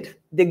granted,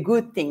 the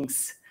good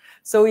things.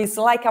 So it's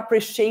like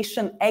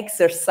appreciation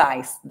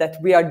exercise that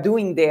we are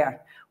doing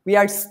there. We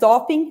are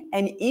stopping,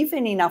 and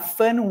even in a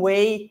fun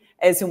way,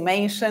 as you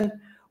mentioned,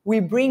 we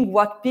bring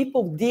what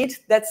people did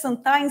that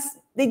sometimes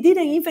they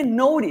didn't even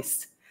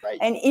notice. Right.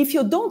 And if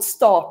you don't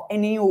stop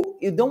and you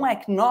don't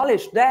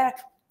acknowledge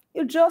that,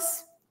 you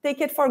just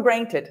take it for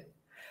granted.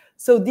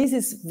 So this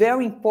is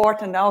very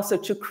important also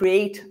to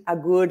create a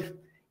good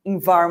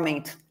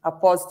environment, a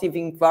positive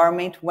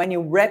environment when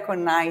you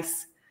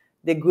recognize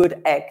the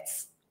good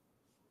acts.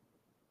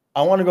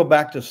 I want to go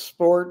back to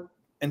sport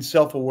and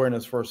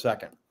self-awareness for a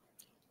second,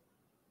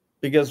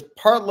 because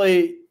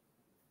partly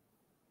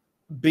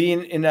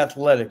being in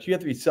athletics, you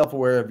have to be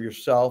self-aware of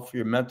yourself,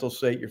 your mental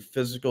state, your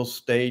physical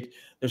state.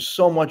 There's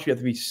so much you have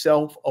to be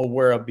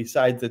self-aware of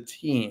besides the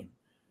team.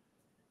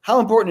 How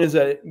important is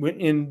that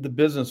in the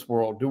business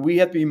world? Do we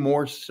have to be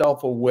more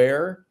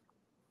self-aware?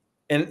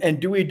 And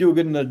do we do a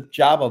good enough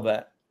job of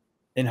that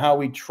in how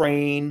we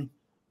train,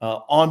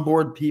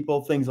 onboard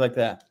people, things like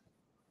that?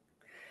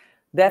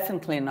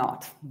 Definitely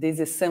not. This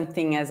is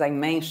something, as I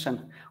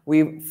mentioned,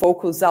 we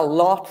focus a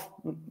lot,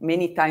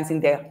 many times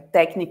in the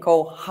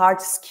technical, hard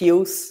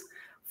skills,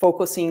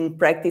 focusing,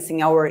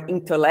 practicing our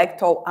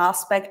intellectual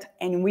aspect,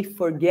 and we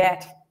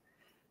forget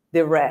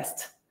the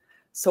rest.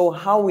 So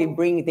how we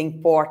bring the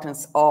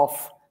importance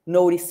of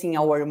noticing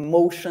our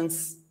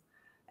emotions,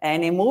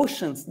 and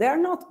emotions, they are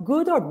not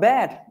good or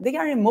bad, they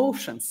are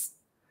emotions.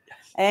 Yes.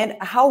 And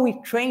how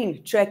we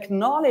train to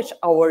acknowledge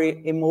our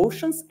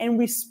emotions and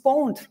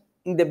respond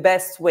in the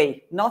best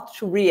way, not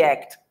to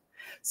react.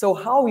 So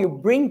how you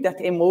bring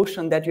that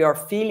emotion that you are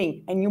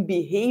feeling and you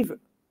behave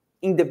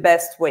in the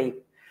best way.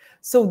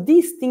 So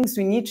these things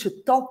we need to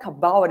talk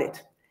about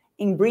it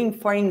and bring,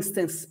 for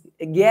instance,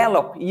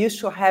 Gallup used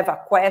to have a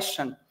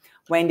question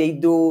when they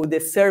do the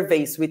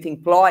surveys with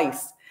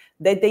employees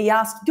that they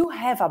ask, do you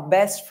have a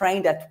best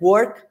friend at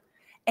work?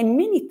 And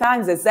many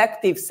times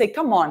executives say,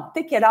 come on,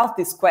 take it out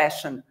this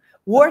question.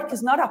 Work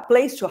is not a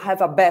place to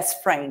have a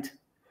best friend.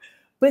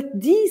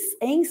 But this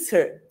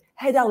answer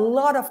had a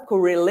lot of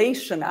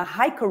correlation, a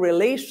high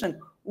correlation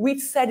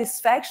with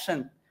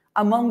satisfaction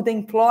among the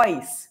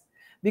employees.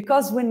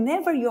 Because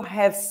whenever you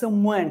have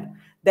someone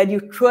that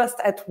you trust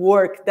at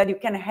work, that you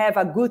can have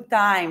a good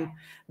time,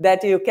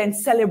 that you can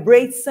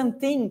celebrate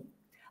something,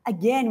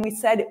 again, we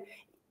said,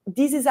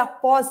 this is a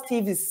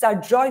positive, it's a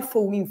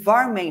joyful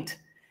environment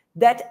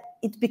that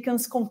it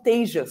becomes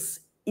contagious.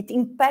 It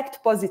impacts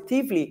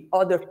positively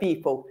other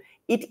people.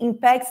 It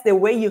impacts the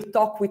way you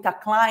talk with a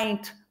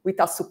client, with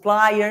a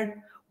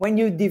supplier, when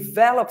you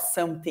develop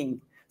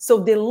something. So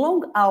the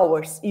long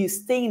hours you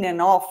stay in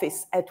an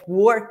office at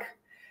work,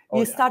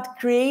 you start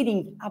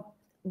creating a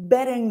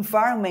better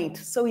environment.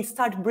 So you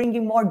start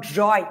bringing more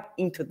joy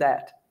into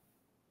that.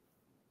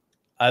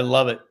 I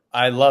love it.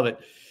 I love it.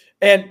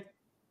 And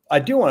I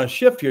do want to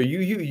shift here.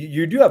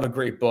 You do have a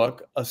great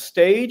book, A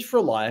Stage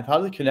for Life,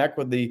 How to Connect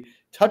with the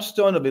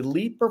Touchstone of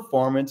Elite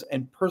Performance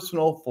and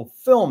Personal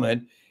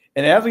Fulfillment.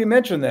 And as we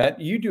mentioned that,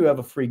 you do have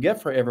a free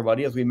gift for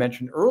everybody, as we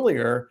mentioned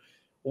earlier.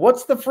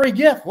 What's the free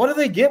gift? What do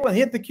they get when they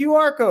hit the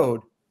QR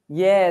code?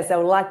 Yes, I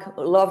would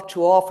love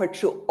to offer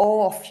to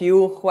all of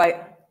you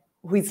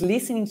who is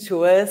listening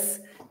to us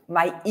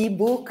my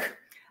ebook.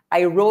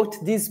 I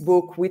wrote this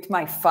book with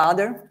my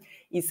father.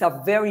 It's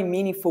a very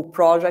meaningful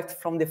project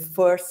from the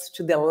first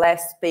to the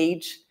last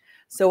page.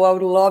 So I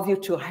would love you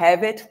to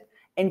have it.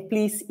 And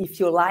please, if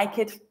you like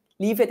it,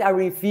 leave it a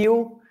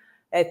review.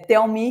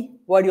 Tell me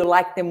what you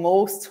like the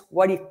most,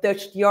 what it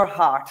touched your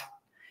heart.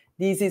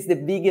 This is the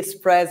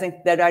biggest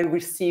present that I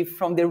received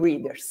from the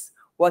readers,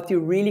 what you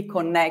really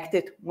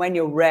connected when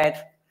you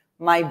read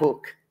my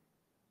book.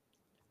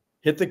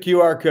 Hit the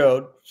QR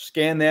code,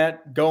 scan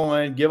that, go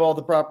in, give all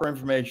the proper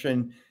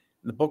information.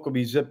 The book will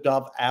be zipped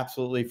off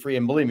absolutely free.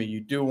 And believe me,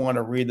 you do want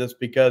to read this,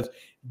 because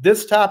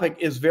this topic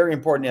is very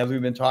important, as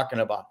we've been talking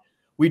about.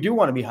 We do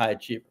want to be high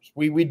achievers.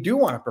 We do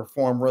want to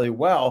perform really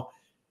well.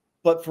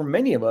 But for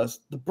many of us,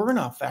 the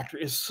burnout factor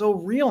is so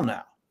real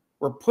now.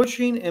 We're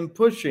pushing and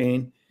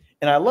pushing.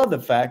 And I love the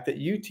fact that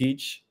you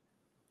teach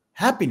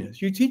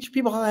happiness. You teach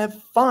people how to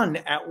have fun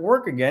at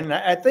work again. And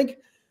I think,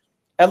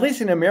 at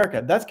least in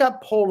America, that's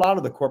got pulled out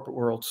of the corporate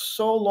world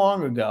so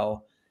long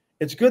ago.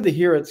 It's good to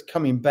hear it's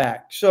coming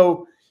back.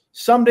 So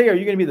someday, are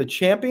you going to be the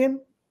champion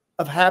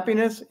of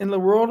happiness in the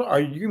world? Are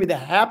you going to be the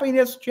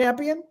happiness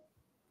champion?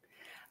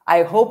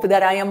 I hope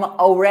that I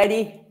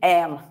already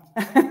am.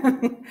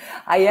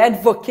 I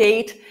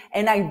advocate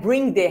and I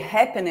bring the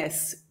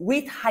happiness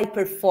with high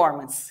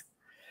performance.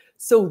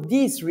 So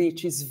this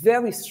reach is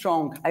very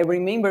strong. I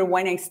remember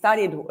when I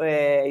started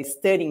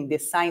studying the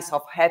science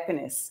of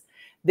happiness,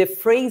 The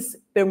phrase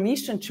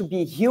permission to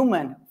be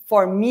human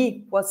for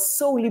me was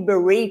so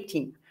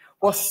liberating,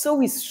 was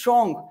so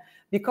strong,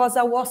 because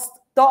I was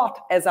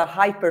taught as a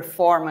high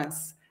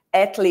performance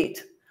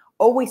athlete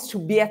always to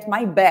be at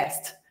my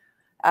best,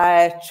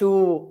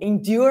 to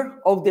endure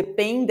all the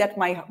pain that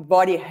my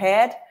body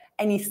had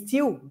and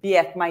still be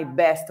at my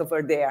best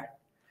over there.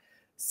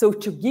 So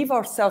to give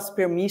ourselves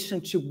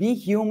permission to be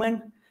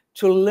human,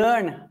 to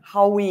learn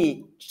how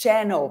we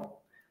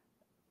channel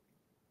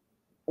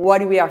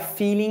what we are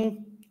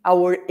feeling,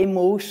 our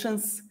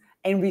emotions,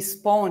 and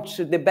respond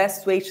to the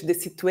best way to the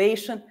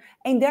situation.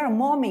 And there are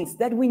moments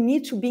that we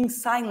need to be in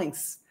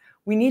silence.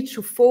 We need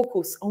to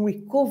focus on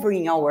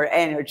recovering our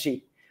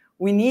energy.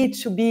 We need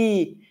to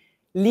be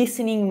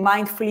listening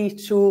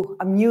mindfully to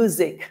a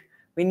music.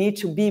 We need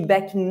to be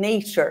back in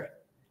nature.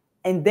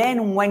 And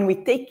then when we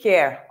take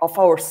care of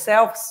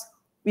ourselves,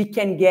 we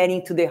can get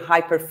into the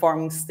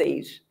high-performing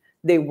stage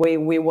the way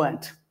we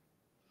want.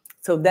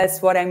 So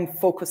that's what I'm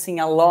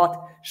focusing a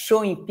lot,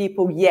 showing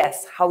people,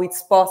 yes, how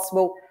it's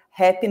possible,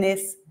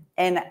 happiness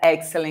and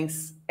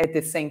excellence at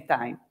the same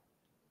time.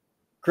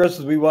 Chris,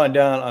 as we wind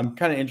down, I'm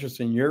kind of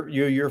interested in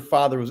your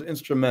father was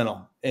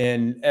instrumental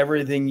in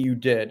everything you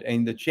did,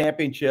 and the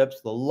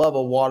championships, the love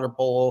of water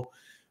polo,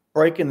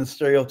 breaking the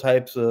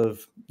stereotypes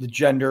of the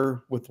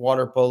gender with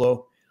water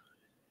polo.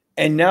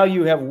 And now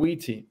you have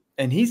Weteam,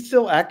 and he's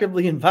still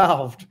actively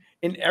involved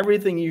in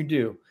everything you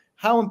do.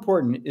 How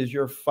important is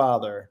your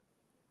father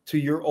to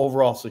your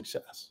overall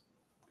success?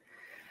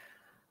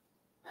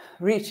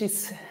 Rich,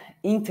 it's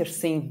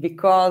interesting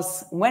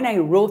because when I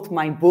wrote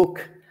my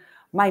book,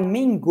 my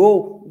main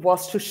goal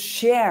was to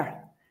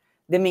share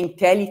the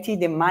mentality,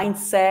 the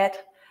mindset,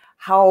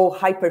 how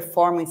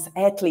high-performance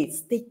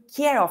athletes take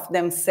care of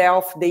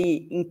themselves, the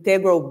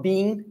integral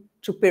being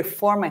to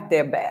perform at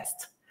their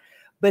best.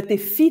 But the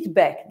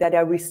feedback that I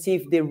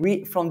received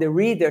from the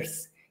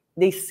readers,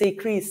 they say,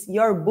 Chris,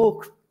 your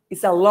book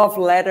is a love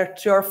letter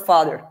to your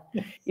father.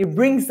 It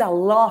brings a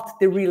lot,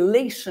 the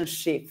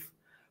relationship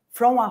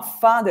from a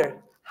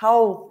father,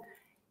 how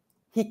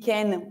he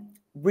can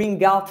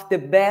bring out the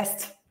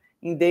best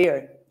in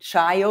their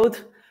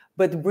child,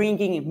 but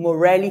bringing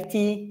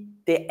morality,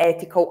 the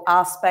ethical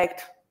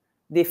aspect,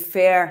 the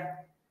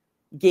fair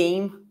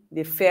game,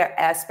 the fair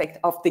aspect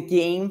of the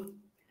game.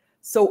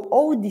 So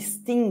all these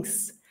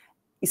things,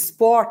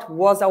 sport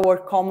was our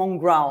common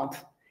ground.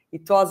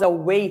 It was a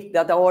way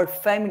that our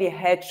family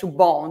had to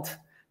bond,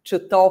 to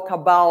talk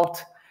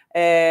about,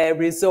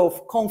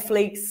 resolve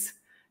conflicts,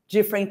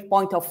 different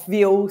point of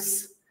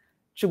views,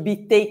 to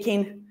be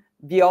taken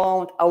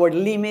beyond our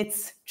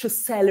limits, to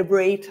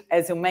celebrate,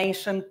 as you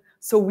mentioned.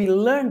 So we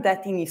learned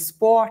that in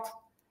sport,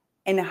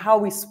 and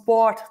how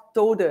sport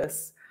told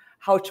us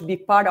how to be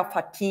part of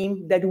a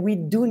team, that we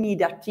do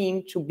need a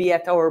team to be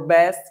at our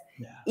best,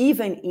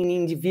 even in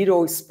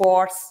individual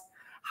sports,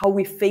 how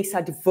we face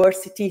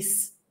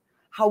adversities,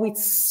 how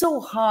it's so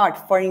hard,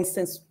 for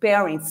instance,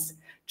 parents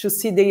to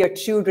see their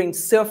children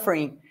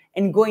suffering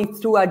and going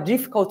through a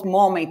difficult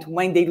moment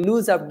when they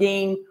lose a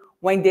game,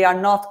 when they are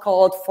not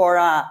called for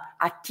a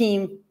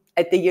team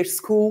at their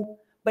school,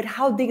 but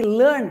how they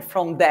learn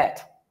from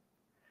that.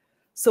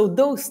 So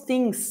those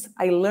things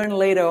I learned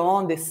later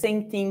on, the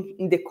same thing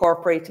in the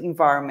corporate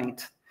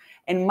environment.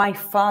 And my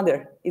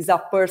father is a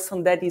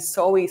person that is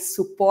always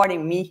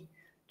supporting me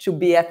to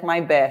be at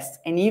my best.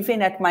 And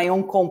even at my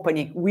own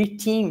company,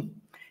 Weteam,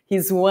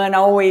 he's one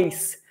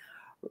always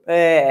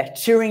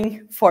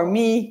cheering for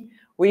me,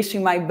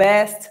 wishing my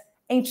best,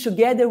 and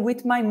together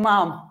with my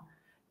mom,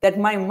 that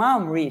my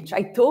mom, Rich,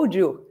 I told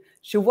you,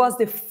 she was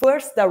the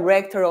first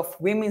director of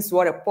women's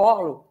water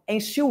polo,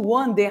 and she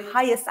won the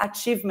highest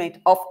achievement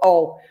of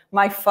all.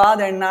 My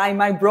father and I,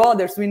 my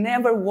brothers, we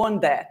never won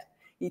that.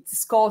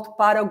 It's called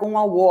Paragon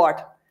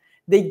Award.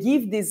 They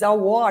give this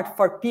award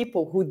for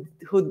people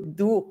who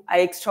do an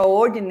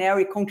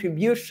extraordinary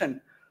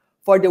contribution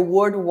for the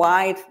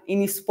worldwide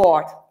in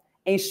sport.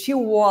 And she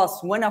was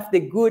one of the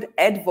good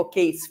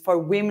advocates for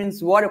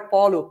women's water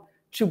polo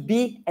to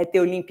be at the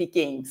Olympic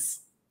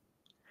Games.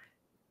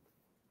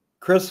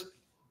 Cristiana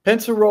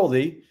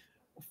Pinciroli,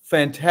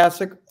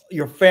 fantastic.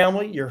 Your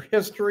family, your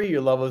history,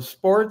 your love of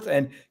sports,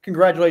 and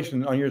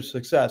congratulations on your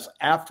success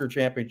after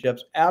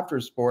championships,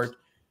 after sport.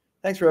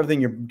 Thanks for everything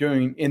you're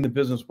doing in the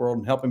business world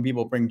and helping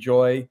people bring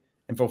joy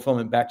and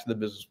fulfillment back to the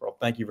business world.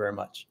 Thank you very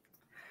much.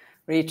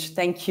 Rich,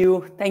 thank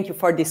you. Thank you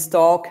for this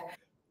talk.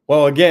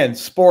 Well, again,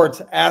 sports,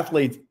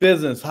 athletes,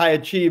 business, high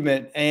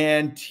achievement,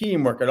 and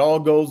teamwork, it all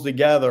goes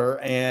together.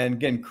 And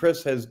again,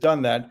 Chris has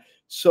done that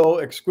so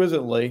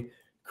exquisitely.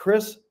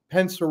 Cristiana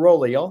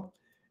Pinciroli.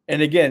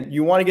 And again,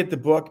 you want to get the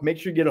book, make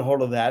sure you get a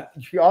hold of that.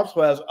 She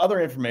also has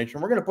other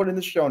information. We're going to put in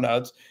the show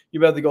notes.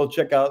 You better go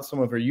check out some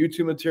of her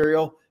YouTube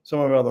material, some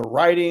of her other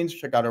writings,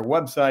 check out her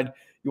website.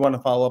 You want to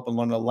follow up and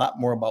learn a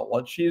lot more about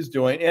what she's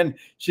doing. And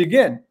she,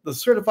 again, the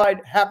certified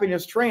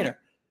happiness trainer.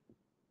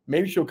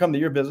 Maybe she'll come to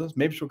your business.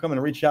 Maybe she'll come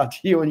and reach out to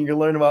you and you can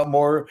learn about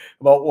more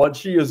about what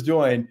she is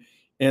doing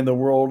in the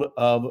world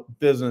of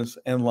business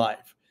and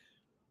life.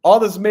 All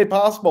this is made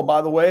possible,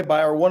 by the way,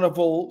 by our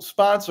wonderful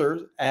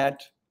sponsors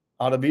at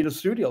Audivita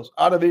Studios.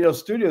 Audivita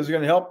Studios is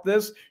going to help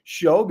this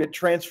show get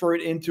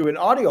transferred into an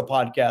audio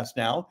podcast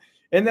now,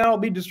 and that'll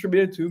be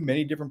distributed to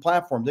many different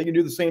platforms. They can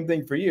do the same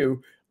thing for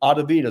you.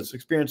 Audivita's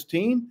experienced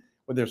team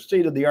with their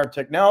state-of-the-art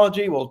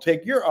technology will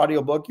take your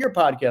audiobook, your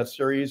podcast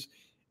series,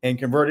 and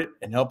convert it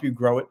and help you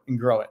grow it and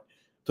grow it.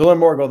 To learn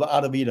more, go to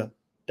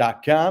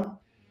Audible.com.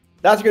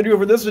 That's going to do it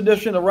for this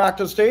edition of Rock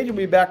the Stage. We'll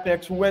be back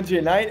next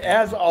Wednesday night,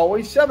 as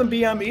always, 7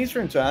 p.m.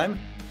 Eastern Time.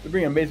 We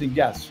bring amazing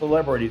guests,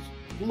 celebrities,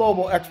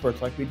 global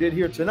experts like we did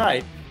here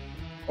tonight.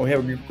 And we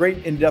have a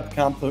great in-depth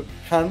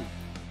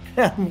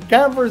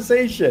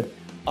conversation,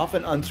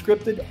 often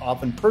unscripted,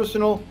 often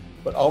personal,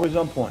 but always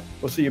on point.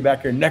 We'll see you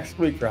back here next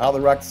week for How to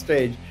Rock the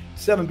Stage,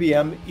 7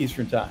 p.m.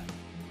 Eastern Time.